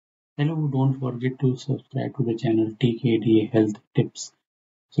Hello, don't forget to subscribe to the channel TKD Health Tips.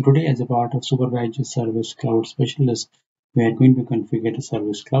 So today, as a part of Superbadge Service Cloud Specialist, we are going to configure the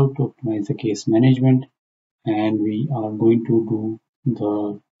Service Cloud to optimize the case management, and we are going to do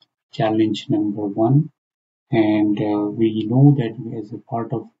the challenge number one. And we know that as a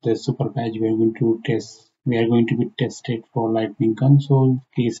part of the Superbadge, we are going to be tested for Lightning Console,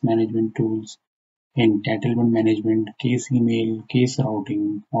 case management tools, entitlement management, case email, case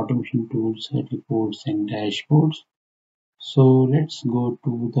routing, automation tools, reports, and dashboards. So let's go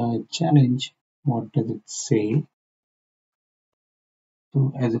to the challenge. What does it say?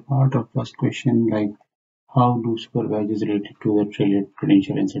 So as a part of first question, like how do supervisors related to the trailer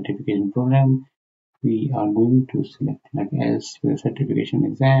credential and certification program? We are going to select like as the certification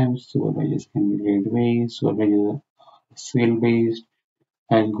exams, supervisors can be grade based, supervisors are skill based.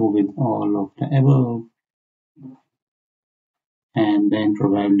 I'll go with all of the above, and then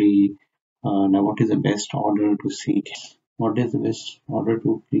probably now what is the best order to seek? What is the best order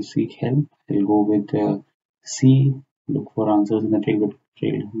to please seek help? I'll go with C. Look for answers in the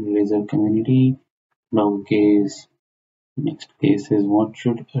trailblazer community. Log case. Next case is what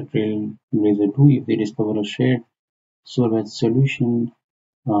should a trailblazer do if they discover a shared solved solution?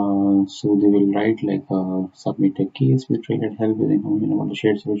 So they will write like submit a case with trailhead help with information about the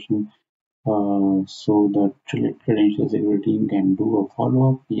shared solution. So the credential security team can do a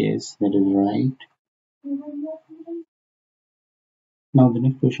follow-up. Yes, that is right. Now the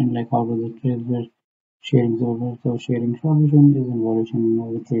next question, like how does the trailer sharing server so sharing solution is in violation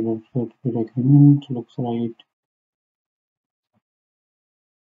of the trailer certificate agreement? Looks right.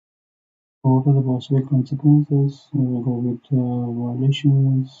 So what are the possible consequences? We will go with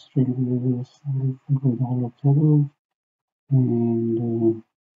violations, trailer go with all of the above. And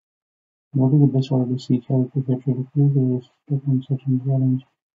what is the best order to seek help if a trailer is stuck on certain challenge?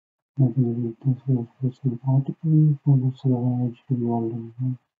 I think this is the article for the survey should be all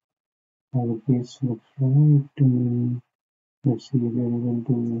the case looks right to me. Let's see if we are able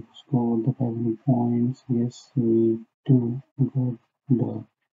to score the 500 points. Yes, we do got the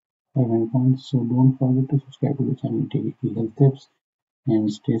 500 points. So don't forget to subscribe to the channel, take health tips,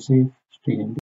 and stay safe, stay healthy.